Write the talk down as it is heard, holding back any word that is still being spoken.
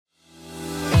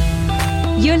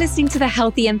You're listening to the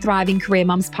Healthy and Thriving Career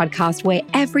Mums podcast, where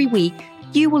every week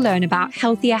you will learn about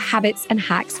healthier habits and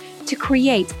hacks to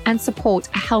create and support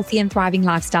a healthy and thriving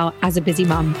lifestyle as a busy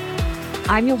mum.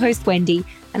 I'm your host, Wendy,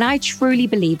 and I truly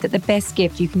believe that the best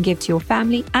gift you can give to your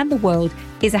family and the world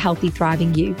is a healthy,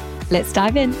 thriving you. Let's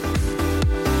dive in.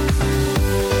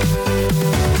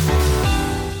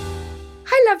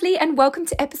 Hi, lovely, and welcome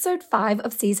to episode 5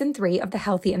 of season 3 of the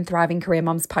Healthy and Thriving Career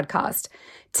Mums podcast.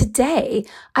 Today,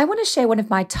 I want to share one of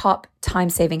my top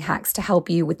time-saving hacks to help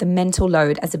you with the mental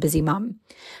load as a busy mum.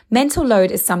 Mental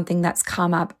load is something that's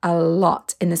come up a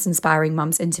lot in this Inspiring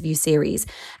Mums interview series,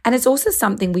 and it's also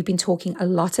something we've been talking a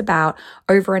lot about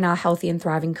over in our Healthy and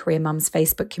Thriving Career Mums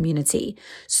Facebook community.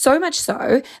 So much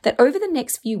so that over the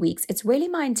next few weeks, it's really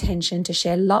my intention to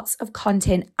share lots of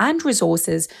content and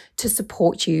resources to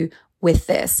support you with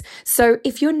this. So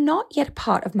if you're not yet a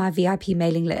part of my VIP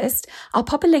mailing list, I'll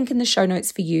pop a link in the show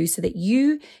notes for you so that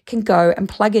you can go and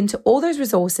plug into all those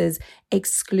resources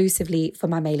exclusively for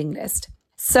my mailing list.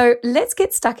 So let's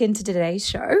get stuck into today's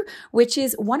show, which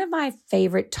is one of my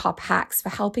favorite top hacks for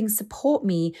helping support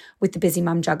me with the busy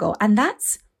mum juggle, and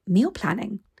that's meal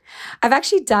planning. I've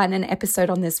actually done an episode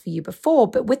on this for you before,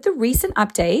 but with the recent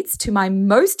updates to my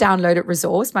most downloaded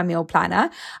resource, my meal planner,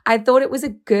 I thought it was a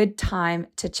good time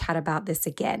to chat about this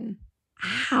again.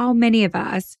 How many of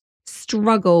us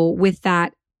struggle with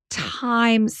that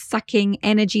time-sucking,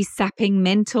 energy-sapping,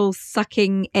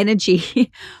 mental-sucking energy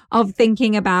of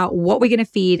thinking about what we're going to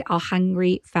feed our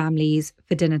hungry families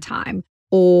for dinner time,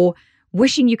 or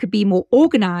wishing you could be more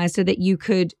organized so that you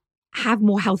could have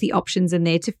more healthy options in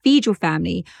there to feed your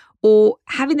family, or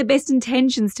having the best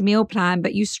intentions to meal plan,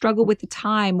 but you struggle with the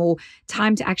time or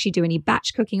time to actually do any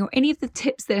batch cooking or any of the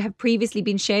tips that have previously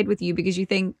been shared with you because you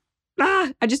think,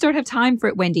 I just don't have time for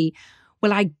it, Wendy.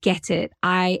 Well, I get it.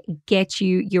 I get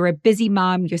you. You're a busy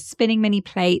mom. You're spinning many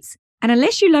plates. And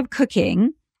unless you love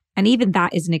cooking, and even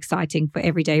that isn't exciting for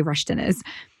everyday rush dinners,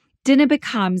 dinner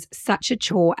becomes such a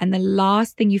chore and the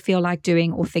last thing you feel like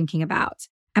doing or thinking about.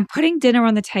 And putting dinner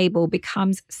on the table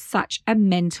becomes such a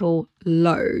mental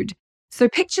load. So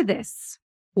picture this,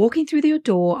 walking through your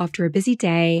door after a busy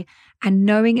day and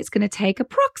knowing it's going to take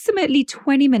approximately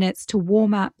 20 minutes to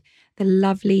warm up the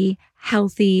lovely,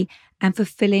 healthy, and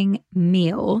fulfilling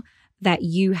meal that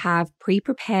you have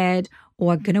pre-prepared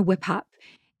or are going to whip up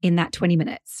in that 20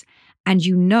 minutes. And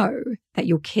you know that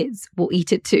your kids will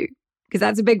eat it too. Because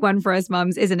that's a big one for us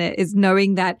mums, isn't it? Is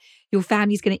knowing that your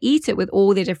family's going to eat it with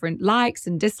all their different likes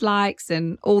and dislikes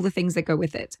and all the things that go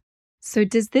with it. So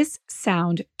does this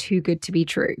sound too good to be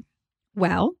true?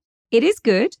 Well, it is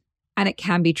good and it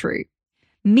can be true.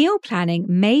 Meal planning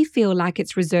may feel like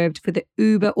it's reserved for the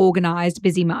uber organized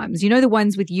busy mums. You know, the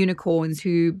ones with unicorns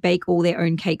who bake all their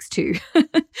own cakes too.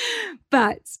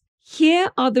 But here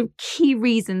are the key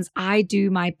reasons I do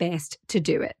my best to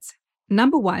do it.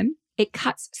 Number 1, it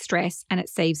cuts stress and it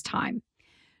saves time.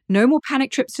 No more panic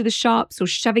trips to the shops or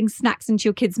shoving snacks into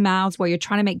your kids' mouths while you're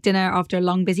trying to make dinner after a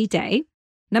long, busy day.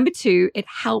 Number 2, it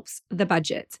helps the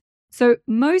budget. So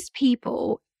most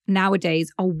people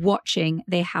nowadays are watching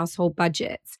their household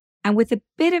budgets. And with a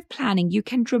bit of planning, you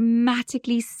can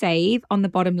dramatically save on the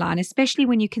bottom line, especially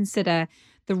when you consider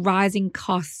the rising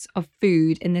costs of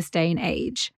food in this day and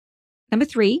age. Number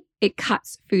 3, it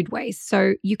cuts food waste.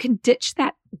 So you can ditch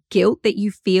that guilt that you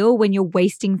feel when you're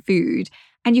wasting food.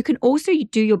 And you can also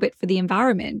do your bit for the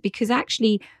environment because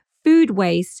actually food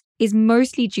waste is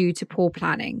mostly due to poor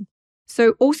planning.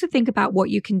 So also think about what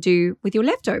you can do with your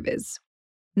leftovers.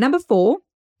 Number 4,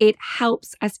 it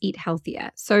helps us eat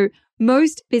healthier. So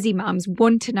most busy mums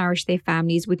want to nourish their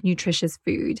families with nutritious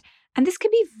food. And this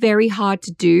can be very hard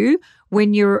to do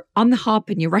when you're on the hop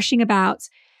and you're rushing about.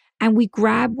 And we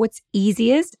grab what's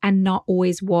easiest and not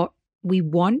always what we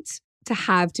want to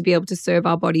have to be able to serve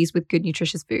our bodies with good,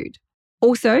 nutritious food.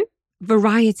 Also,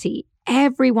 variety.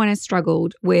 Everyone has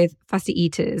struggled with fussy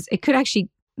eaters. It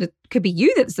could be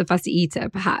you that's the fussy eater,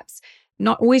 perhaps.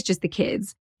 Not always just the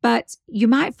kids. But you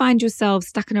might find yourself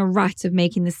stuck in a rut of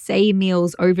making the same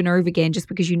meals over and over again just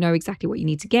because you know exactly what you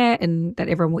need to get and that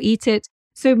everyone will eat it.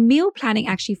 So meal planning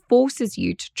actually forces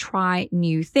you to try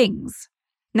new things.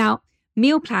 Now,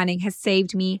 meal planning has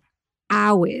saved me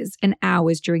hours and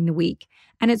hours during the week,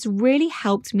 and it's really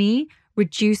helped me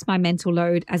reduce my mental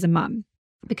load as a mum.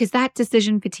 Because that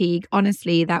decision fatigue,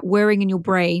 honestly, that whirring in your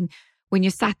brain when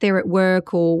you're sat there at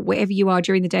work or wherever you are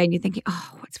during the day and you're thinking,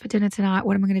 oh, what's for dinner tonight?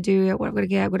 What am I going to do? What am I going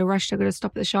to get? I've got to rush. I've got to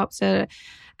stop at the shops. And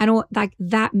all like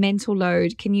that mental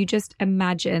load. Can you just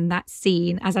imagine that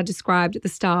scene as I described at the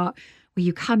start where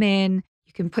you come in,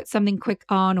 you can put something quick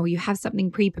on or you have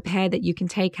something pre-prepared that you can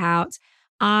take out.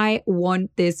 I want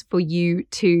this for you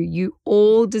too. You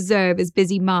all deserve, as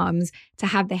busy moms, to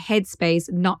have the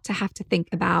headspace not to have to think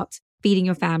about feeding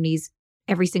your families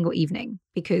every single evening,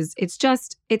 because it's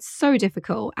so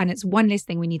difficult, and it's one less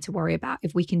thing we need to worry about.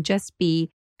 If we can just be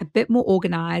a bit more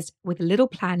organized with a little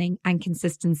planning and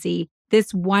consistency,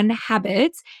 this one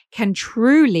habit can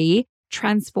truly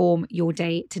transform your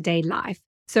day-to-day life.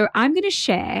 So I'm going to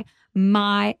share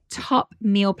my top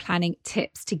meal planning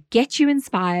tips to get you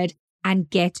inspired and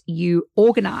get you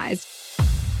organized.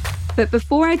 But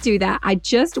before I do that, I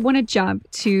just want to jump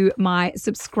to my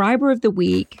subscriber of the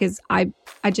week, because I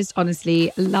just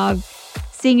honestly love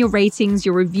seeing your ratings,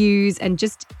 your reviews, and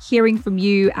just hearing from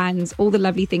you and all the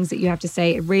lovely things that you have to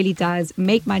say. It really does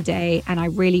make my day. And I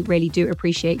really, really do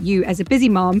appreciate you as a busy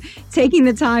mom taking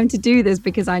the time to do this,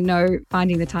 because I know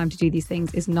finding the time to do these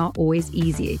things is not always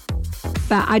easy.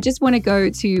 But I just want to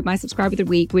go to my subscriber of the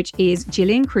week, which is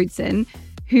Jillian Crutzen,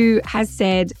 who has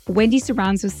said, Wendy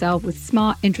surrounds herself with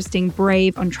smart, interesting,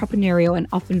 brave, entrepreneurial, and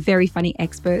often very funny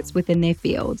experts within their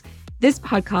field. This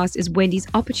podcast is Wendy's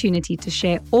opportunity to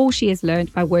share all she has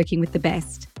learned by working with the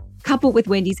best. Coupled with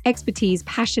Wendy's expertise,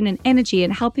 passion, and energy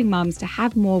in helping mums to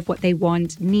have more of what they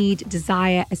want, need,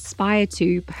 desire, aspire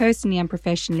to, personally and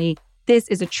professionally, this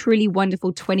is a truly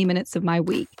wonderful 20 minutes of my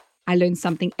week. I learn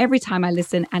something every time I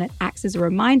listen, and it acts as a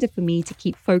reminder for me to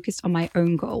keep focused on my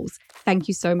own goals. Thank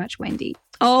you so much, Wendy.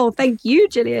 Oh, thank you,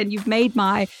 Jillian. You've made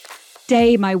my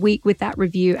day, my week with that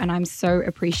review, and I'm so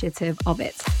appreciative of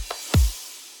it.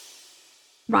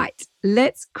 Right,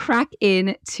 let's crack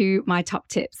into my top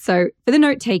tips. So for the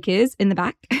note takers in the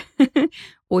back,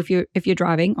 or if you're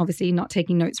driving, obviously not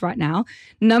taking notes right now,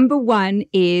 number one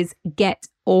is get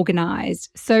organized.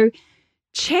 So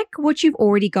check what you've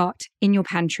already got in your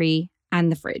pantry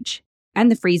and the fridge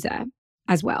and the freezer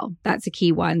as well. That's a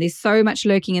key one. There's so much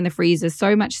lurking in the freezer,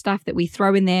 so much stuff that we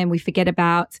throw in there and we forget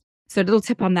about. So a little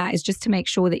tip on that is just to make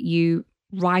sure that you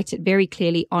write it very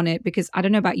clearly on it, because I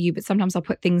don't know about you, but sometimes I'll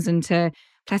put things into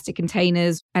plastic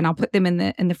containers and I'll put them in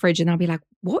the fridge and I'll be like,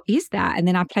 what is that? And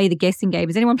then I play the guessing game.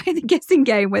 Has anyone played the guessing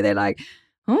game where they're like,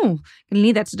 oh, I'm gonna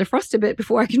need that to defrost a bit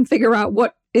before I can figure out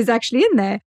what is actually in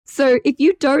there? So if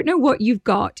you don't know what you've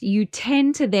got, you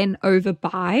tend to then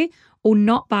overbuy or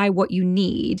not buy what you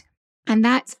need. And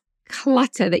that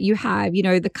clutter that you have,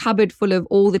 the cupboard full of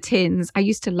all the tins. I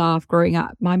used to laugh growing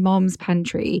up. My mom's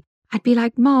pantry, I'd be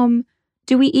like, Mom,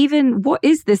 what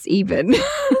is this even?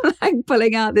 Like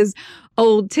pulling out this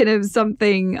old tin of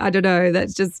something, I don't know,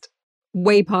 that's just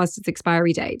way past its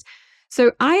expiry date.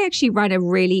 So I actually run a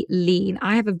really lean,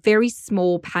 I have a very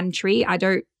small pantry. I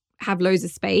don't have loads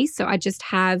of space. So I just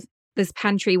have this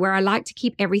pantry where I like to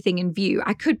keep everything in view.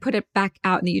 I could put it back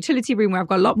out in the utility room where I've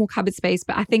got a lot more cupboard space,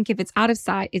 but I think if it's out of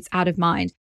sight, it's out of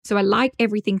mind. So I like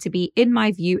everything to be in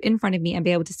my view, in front of me, and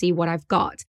be able to see what I've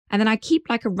got. And then I keep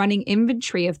like a running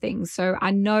inventory of things. So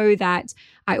I know that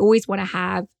I always want to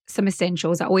have some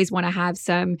essentials. I always want to have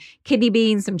some kidney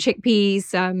beans, some chickpeas,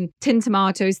 some tin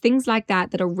tomatoes, things like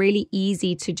that are really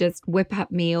easy to just whip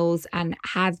up meals and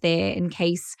have there in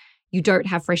case you don't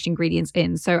have fresh ingredients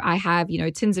in. So I have,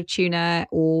 tins of tuna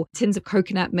or tins of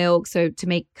coconut milk. So to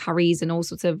make curries and all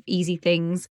sorts of easy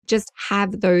things, just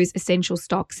have those essential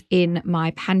stocks in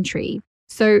my pantry.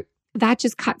 So that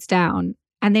just cuts down.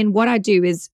 And then what I do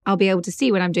is I'll be able to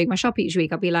see when I'm doing my shop each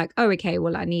week, I'll be like, oh, okay,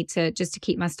 well, I need to, just to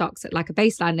keep my stocks at like a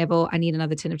baseline level, I need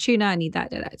another tin of tuna, I need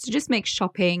that. So just make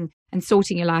shopping and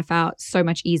sorting your life out so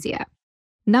much easier.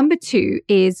 Number two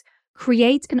is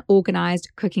create an organized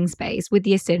cooking space with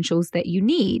the essentials that you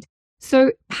need.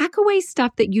 So pack away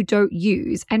stuff that you don't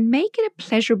use and make it a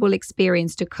pleasurable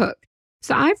experience to cook.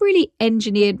 So I've really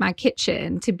engineered my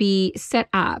kitchen to be set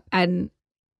up. And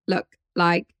look,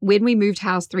 like when we moved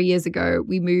house 3 years ago,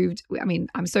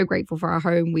 I'm so grateful for our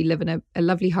home. We live in a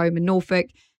lovely home in Norfolk,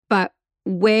 but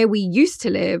where we used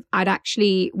to live,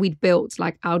 we'd built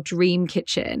like our dream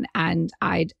kitchen, and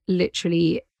I'd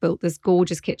literally built this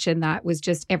gorgeous kitchen that was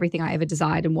just everything I ever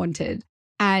desired and wanted.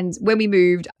 And when we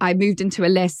moved, I moved into a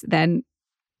less than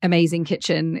amazing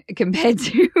kitchen compared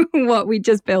to what we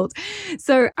just built.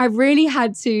 So I really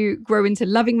had to grow into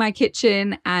loving my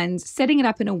kitchen and setting it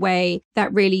up in a way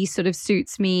that really sort of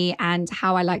suits me and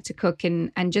how I like to cook,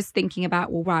 and just thinking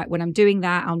about, well, right, when I'm doing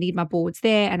that, I'll need my boards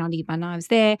there and I'll need my knives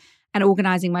there, and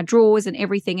organizing my drawers and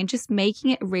everything, and just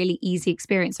making it a really easy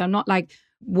experience. So I'm not like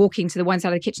walking to the one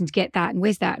side of the kitchen to get that and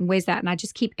where's that and where's that. And I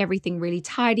just keep everything really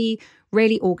tidy,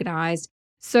 really organized.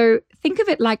 So think of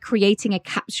it like creating a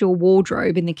capsule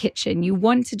wardrobe in the kitchen. You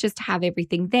want to just have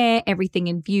everything there, everything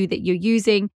in view that you're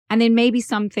using, and then maybe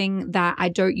something that I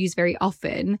don't use very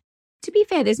often, to be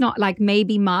fair, there's not like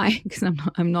maybe because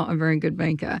I'm not a very good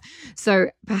baker. So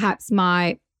perhaps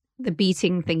the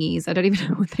beating thingies, I don't even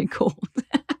know what they're called.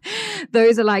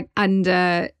 Those are like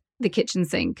under the kitchen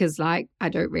sink because like I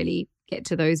don't really get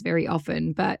to those very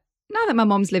often. But now that my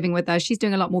mom's living with us, she's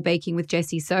doing a lot more baking with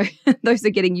Jessie. So those are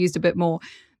getting used a bit more.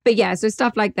 But yeah, so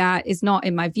stuff like that is not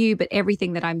in my view, but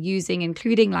everything that I'm using,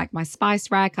 including like my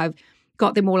spice rack, I've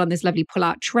got them all on this lovely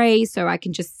pull-out tray so I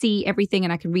can just see everything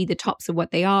and I can read the tops of what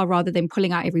they are rather than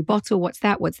pulling out every bottle. What's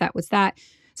that? What's that? What's that?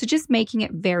 So just making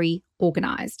it very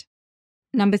organized.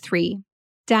 Number 3,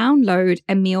 download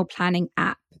a meal planning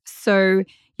app. So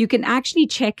you can actually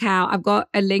check out, I've got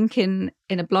a link in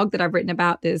a blog that I've written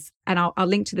about this, and I'll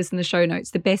link to this in the show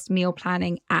notes, the best meal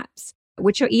planning apps,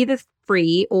 which are either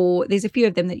free or there's a few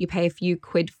of them that you pay a few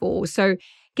quid for. So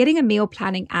getting a meal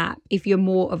planning app, if you're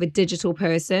more of a digital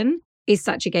person, is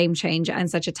such a game changer and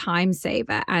such a time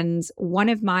saver. And one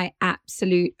of my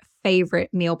absolute favorite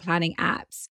meal planning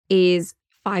apps is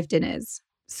 5Dinners.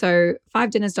 So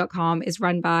 5dinners.com is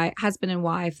run by husband and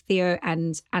wife, Theo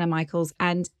and Anna Michaels.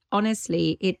 And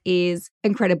honestly, it is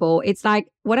incredible. It's like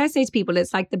what I say to people,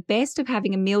 it's like the best of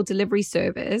having a meal delivery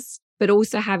service, but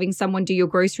also having someone do your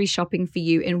grocery shopping for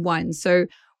you in one. So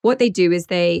what they do is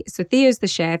so Theo's the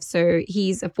chef. So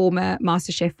he's a former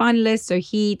MasterChef finalist. So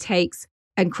he takes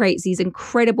and creates these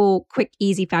incredible, quick,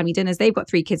 easy family dinners. They've got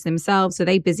 3 kids themselves, so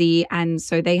they're busy. And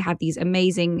so they have these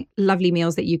amazing, lovely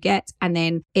meals that you get. And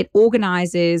then it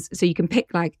organizes, so you can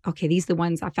pick like, okay, these are the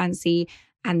ones I fancy.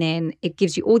 And then it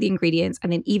gives you all the ingredients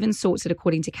and then even sorts it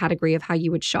according to category of how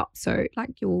you would shop. So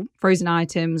like your frozen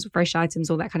items, fresh items,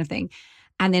 all that kind of thing.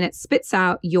 And then it spits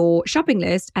out your shopping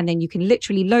list. And then you can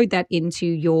literally load that into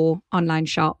your online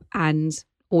shop and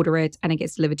order it. And it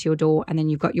gets delivered to your door. And then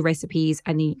you've got your recipes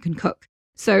and then you can cook.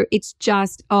 So it's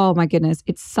just, oh my goodness,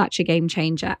 it's such a game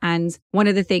changer. And one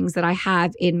of the things that I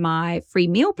have in my free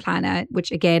meal planner,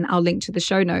 which again, I'll link to the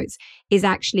show notes, is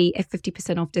actually a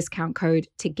 50% off discount code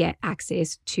to get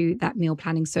access to that meal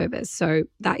planning service. So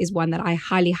that is one that I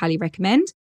highly, highly recommend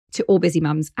to all busy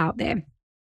mums out there.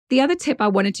 The other tip I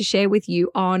wanted to share with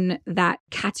you on that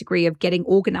category of getting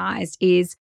organized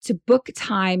is to book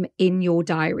time in your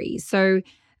diary. So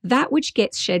that which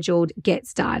gets scheduled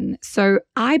gets done. So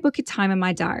I book a time in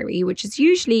my diary, which is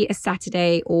usually a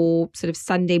Saturday or sort of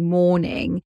Sunday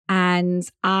morning. And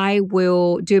I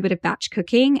will do a bit of batch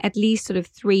cooking, at least sort of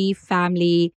 3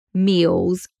 family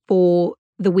meals for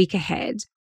the week ahead.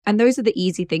 And those are the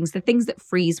easy things, the things that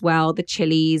freeze well, the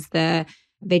chilies, the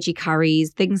veggie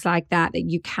curries, things like that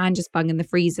you can just bung in the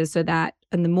freezer so that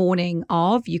in the morning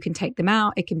of, you can take them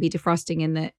out. It can be defrosting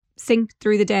in the sink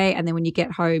through the day. And then when you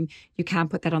get home, you can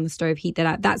put that on the stove, heat that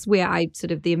up. That's where I sort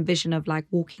of the envision of like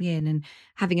walking in and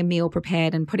having a meal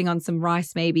prepared and putting on some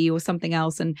rice maybe or something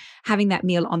else and having that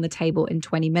meal on the table in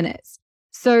 20 minutes.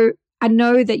 So I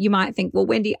know that you might think, well,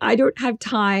 Wendy, I don't have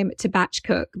time to batch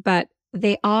cook, but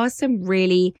there are some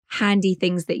really handy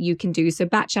things that you can do. So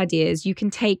batch ideas, you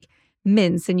can take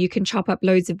mince and you can chop up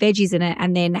loads of veggies in it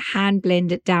and then hand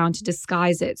blend it down to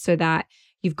disguise it so that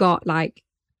you've got like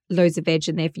loads of veg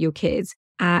in there for your kids.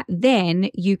 Then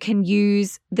you can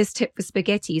use this tip for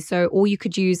spaghetti. So, or you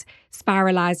could use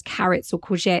spiralized carrots or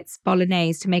courgettes,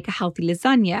 bolognese to make a healthy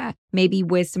lasagna, maybe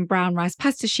with some brown rice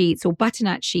pasta sheets or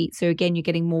butternut sheets. So again, you're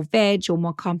getting more veg or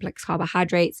more complex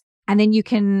carbohydrates. And then you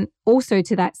can also,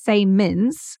 to that same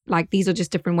mince, like these are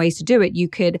just different ways to do it. You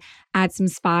could add some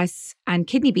spice and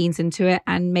kidney beans into it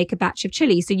and make a batch of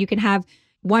chili. So you can have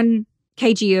 1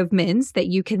 kg of mince that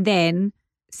you can then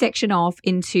section off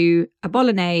into a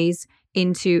bolognese,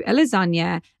 into a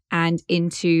lasagna, and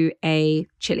into a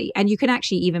chili. And you can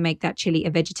actually even make that chili a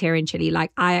vegetarian chili.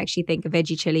 Like I actually think a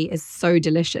veggie chili is so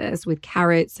delicious with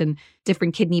carrots and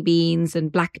different kidney beans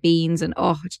and black beans and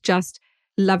it's just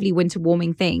lovely winter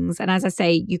warming things. And as I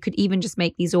say, you could even just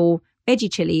make these all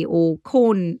veggie chili or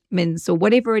corn mince or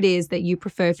whatever it is that you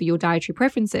prefer for your dietary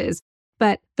preferences.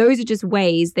 But those are just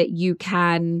ways that you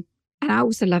can. And I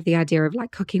also love the idea of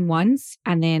like cooking once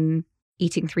and then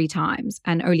eating 3 times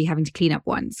and only having to clean up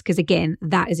once. Because again,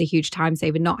 that is a huge time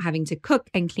saver, not having to cook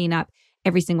and clean up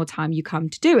every single time you come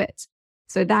to do it.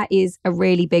 So that is a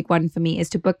really big one for me, is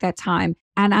to book that time.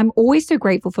 And I'm always so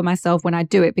grateful for myself when I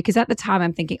do it, because at the time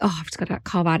I'm thinking, I've just got to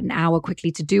carve out an hour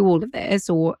quickly to do all of this,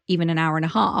 or even an hour and a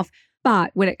half.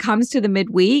 But when it comes to the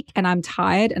midweek and I'm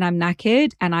tired and I'm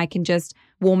knackered and I can just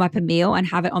warm up a meal and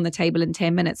have it on the table in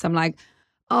 10 minutes, I'm like,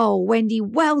 oh, Wendy,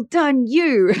 well done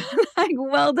you. Like,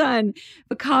 well done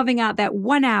for carving out that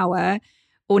 1 hour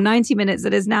or 90 minutes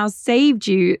that has now saved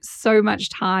you so much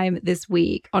time this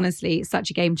week. Honestly, such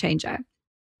a game changer.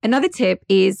 Another tip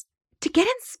is to get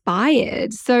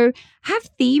inspired. So have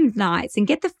themed nights and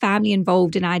get the family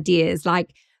involved in ideas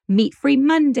like Meat Free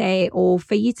Monday or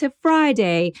Fajita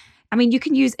Friday. I mean, you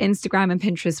can use Instagram and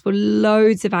Pinterest for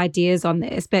loads of ideas on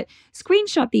this, but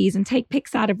screenshot these and take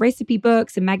pics out of recipe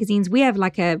books and magazines. We have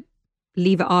like a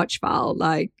Lever Arch file,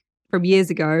 like from years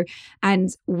ago,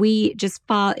 and we just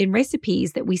file in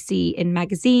recipes that we see in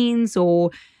magazines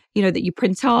or, you know, that you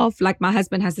print off. Like my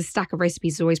husband has a stack of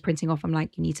recipes he's always printing off. I'm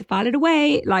like, you need to file it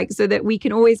away, like so that we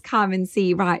can always come and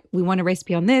see, right, we want a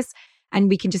recipe on this, and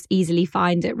we can just easily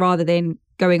find it rather than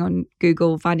going on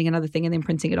Google, finding another thing and then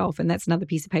printing it off. And that's another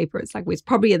piece of paper. It's like, well, it's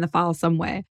probably in the file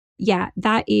somewhere. Yeah,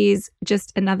 that is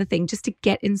just another thing, just to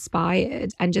get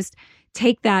inspired and just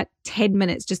take that 10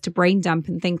 minutes just to brain dump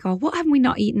and think, oh, what haven't we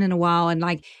not eaten in a while? And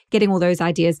like getting all those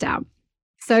ideas down.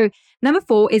 So number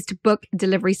 4 is to book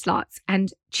delivery slots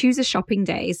and choose a shopping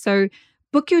day. So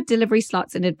book your delivery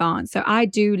slots in advance. So I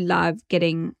do love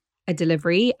getting a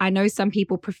delivery. I know some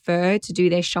people prefer to do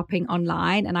their shopping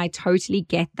online, and I totally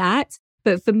get that.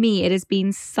 But for me, it has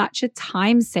been such a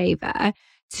time saver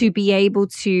to be able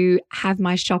to have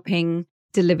my shopping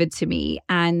delivered to me.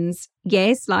 And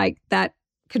yes, like that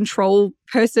control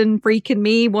person freak in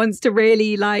me wants to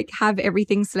really like have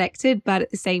everything selected, but at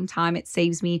the same time, it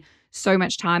saves me so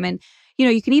much time. And, you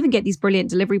know, you can even get these brilliant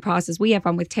delivery passes. We have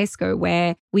one with Tesco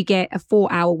where we get a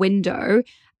 4-hour window.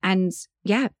 And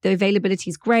yeah, the availability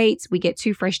is great. We get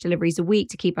 2 fresh deliveries a week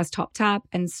to keep us topped up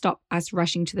and stop us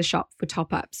rushing to the shop for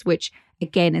top-ups, which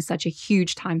again is such a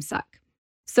huge time suck.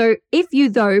 So if you,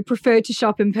 though, prefer to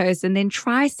shop in person, then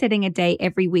try setting a day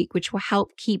every week, which will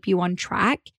help keep you on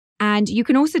track. And you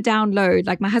can also download,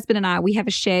 like my husband and I, we have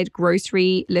a shared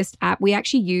grocery list app. We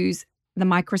actually use the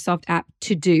Microsoft app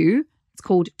To Do. It's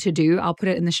called To Do. I'll put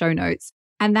it in the show notes.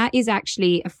 And that is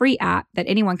actually a free app that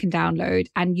anyone can download,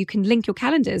 and you can link your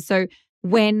calendars. So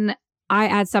when I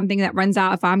add something that runs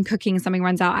out, if I'm cooking and something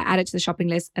runs out, I add it to the shopping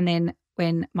list. And then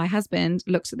when my husband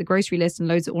looks at the grocery list and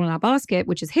loads it all in our basket,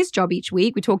 which is his job each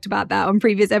week, we talked about that on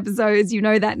previous episodes, you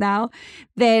know that now,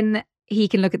 then he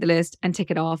can look at the list and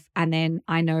tick it off. And then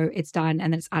I know it's done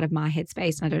and then it's out of my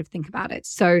headspace and I don't have to think about it.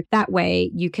 So that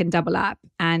way you can double up.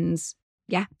 And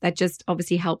yeah, that just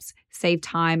obviously helps save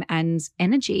time and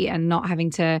energy and not having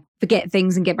to forget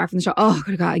things and get back from the shop. Oh, I've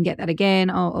got to go out and get that again.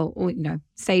 Or, you know,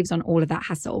 saves on all of that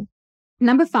hassle.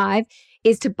 Number 5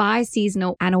 is to buy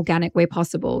seasonal and organic where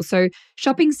possible. So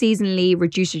shopping seasonally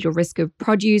reduces your risk of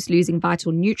produce losing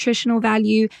vital nutritional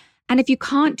value. And if you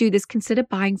can't do this, consider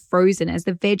buying frozen, as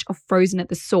the veg are frozen at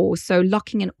the source. So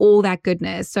locking in all that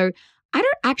goodness. So I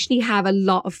don't actually have a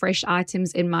lot of fresh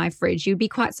items in my fridge. You'd be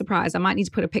quite surprised. I might need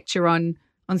to put a picture on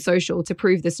social to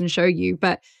prove this and show you.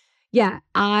 But yeah,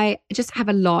 I just have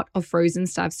a lot of frozen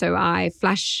stuff. So I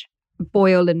flash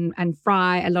boil and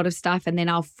fry a lot of stuff, and then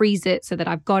I'll freeze it so that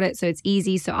I've got it so it's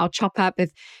easy. So I'll chop up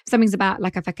if something's about,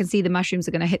 like if I can see the mushrooms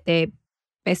are going to hit their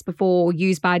best before or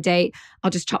use by date,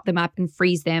 I'll just chop them up and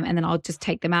freeze them, and then I'll just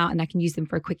take them out and I can use them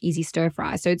for a quick, easy stir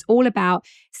fry. So it's all about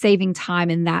saving time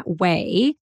in that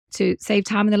way to save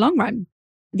time in the long run.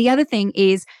 The other thing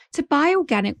is to buy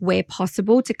organic where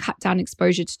possible to cut down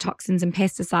exposure to toxins and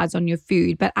pesticides on your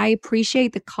food. But I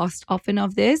appreciate the cost often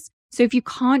of this. So if you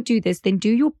can't do this, then do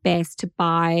your best to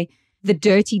buy the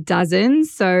Dirty Dozen.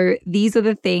 So these are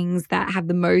the things that have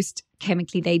the most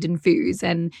chemically laden foods.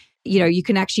 And, you know, you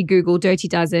can actually Google Dirty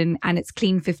Dozen and it's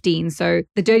Clean 15. So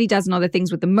the Dirty Dozen are the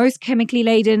things with the most chemically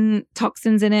laden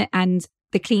toxins in it. And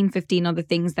the Clean 15 are the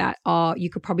things that are, you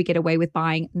could probably get away with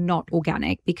buying not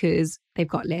organic because they've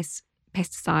got less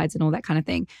pesticides and all that kind of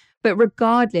thing. But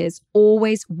regardless,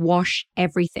 always wash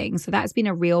everything. So that's been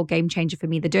a real game changer for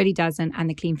me, the Dirty Dozen and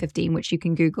the Clean 15, which you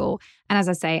can Google. And as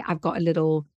I say, I've got a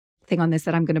little thing on this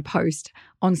that I'm going to post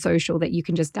on social that you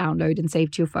can just download and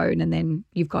save to your phone, and then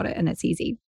you've got it and it's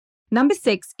easy. Number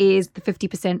 6 is the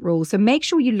 50% rule. So make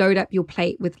sure you load up your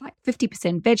plate with like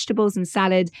 50% vegetables and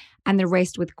salad, and the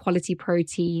rest with quality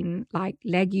protein like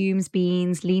legumes,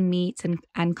 beans, lean meats,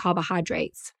 and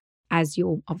carbohydrates as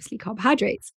your obviously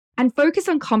carbohydrates. And focus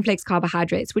on complex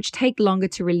carbohydrates, which take longer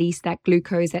to release that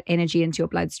glucose, that energy into your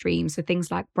bloodstream. So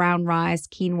things like brown rice,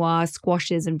 quinoa,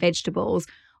 squashes, and vegetables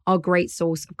are a great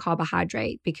source of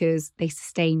carbohydrate because they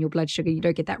sustain your blood sugar. You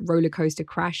don't get that roller coaster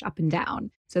crash up and down.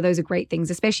 So those are great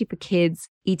things, especially for kids,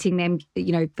 eating them,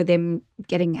 you know, for them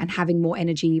getting and having more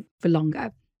energy for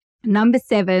longer. Number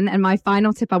 7, and my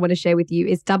final tip I want to share with you,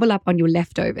 is double up on your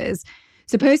leftovers.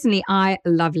 So personally, I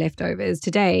love leftovers.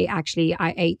 Today, actually,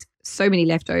 I ate so many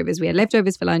leftovers. We had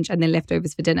leftovers for lunch and then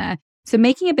leftovers for dinner. So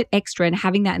making a bit extra and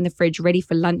having that in the fridge ready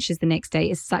for lunches the next day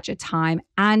is such a time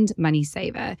and money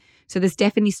saver. So this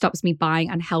definitely stops me buying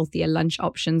unhealthier lunch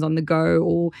options on the go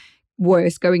or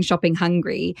worse, going shopping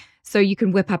hungry. So you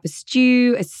can whip up a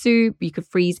stew, a soup, you could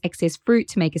freeze excess fruit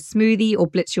to make a smoothie, or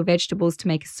blitz your vegetables to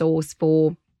make a sauce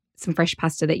for some fresh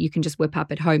pasta that you can just whip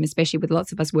up at home, especially with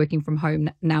lots of us working from home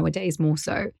nowadays more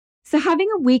so. So having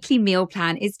a weekly meal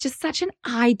plan is just such an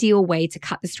ideal way to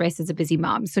cut the stress as a busy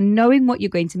mom. So knowing what you're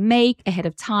going to make ahead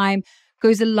of time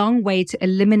goes a long way to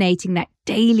eliminating that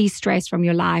daily stress from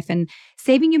your life and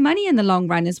saving you money in the long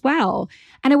run as well.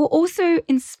 And it will also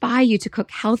inspire you to cook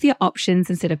healthier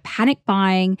options instead of panic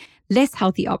buying less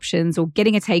healthy options or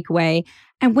getting a takeaway.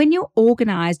 And when you're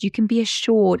organized, you can be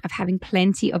assured of having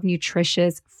plenty of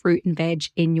nutritious fruit and veg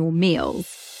in your meals.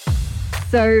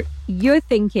 So you're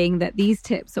thinking that these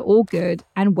tips are all good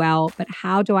and well, but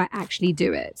how do I actually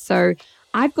do it? So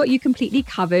I've got you completely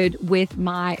covered with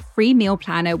my free meal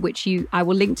planner, which I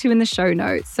will link to in the show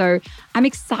notes. So I'm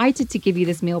excited to give you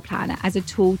this meal planner as a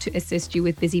tool to assist you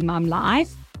with busy mum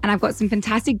life. And I've got some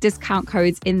fantastic discount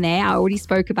codes in there. I already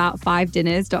spoke about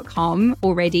 5dinners.com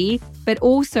already, but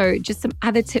also just some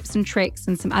other tips and tricks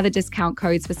and some other discount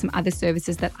codes for some other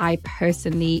services that I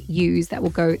personally use that will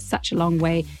go such a long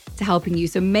way to helping you.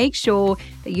 So make sure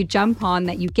that you jump on,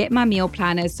 that you get my meal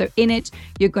planner. So in it,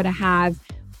 you're going to have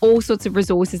all sorts of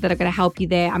resources that are going to help you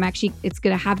there. It's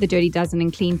going to have the Dirty Dozen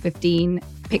and Clean 15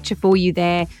 picture for you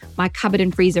there, my cupboard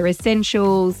and freezer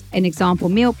essentials, an example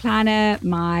meal planner,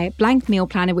 my blank meal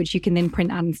planner, which you can then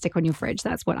print out and stick on your fridge.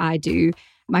 That's what I do.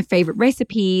 My favorite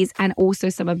recipes, and also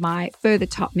some of my further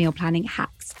top meal planning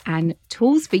hacks and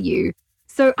tools for you.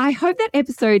 So I hope that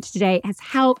episode today has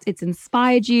helped. It's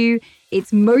inspired you.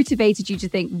 It's motivated you to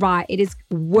think, right, it is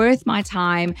worth my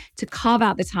time to carve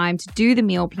out the time to do the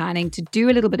meal planning, to do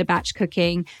a little bit of batch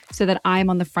cooking so that I'm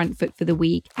on the front foot for the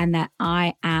week and that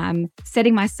I am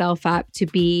setting myself up to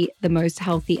be the most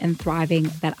healthy and thriving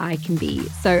that I can be.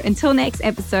 So until next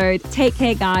episode, take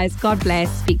care, guys. God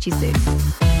bless. Speak to you soon.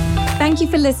 Thank you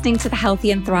for listening to the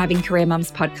Healthy and Thriving Career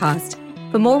Mums podcast.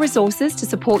 For more resources to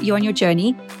support you on your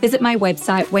journey, visit my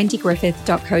website,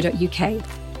 wendygriffith.co.uk.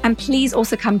 And please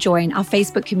also come join our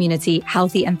Facebook community,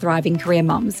 Healthy and Thriving Career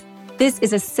Moms. This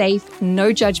is a safe,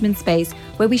 no judgment space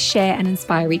where we share and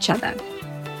inspire each other.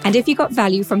 And if you got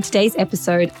value from today's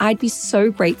episode, I'd be so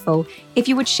grateful if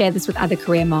you would share this with other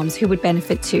career moms who would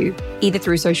benefit too, either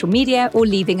through social media or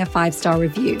leaving a 5-star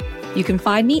review. You can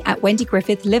find me at Wendy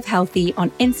Griffith Live Healthy on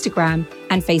Instagram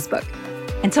and Facebook.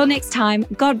 Until next time,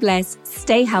 God bless,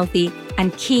 stay healthy,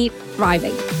 and keep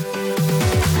thriving.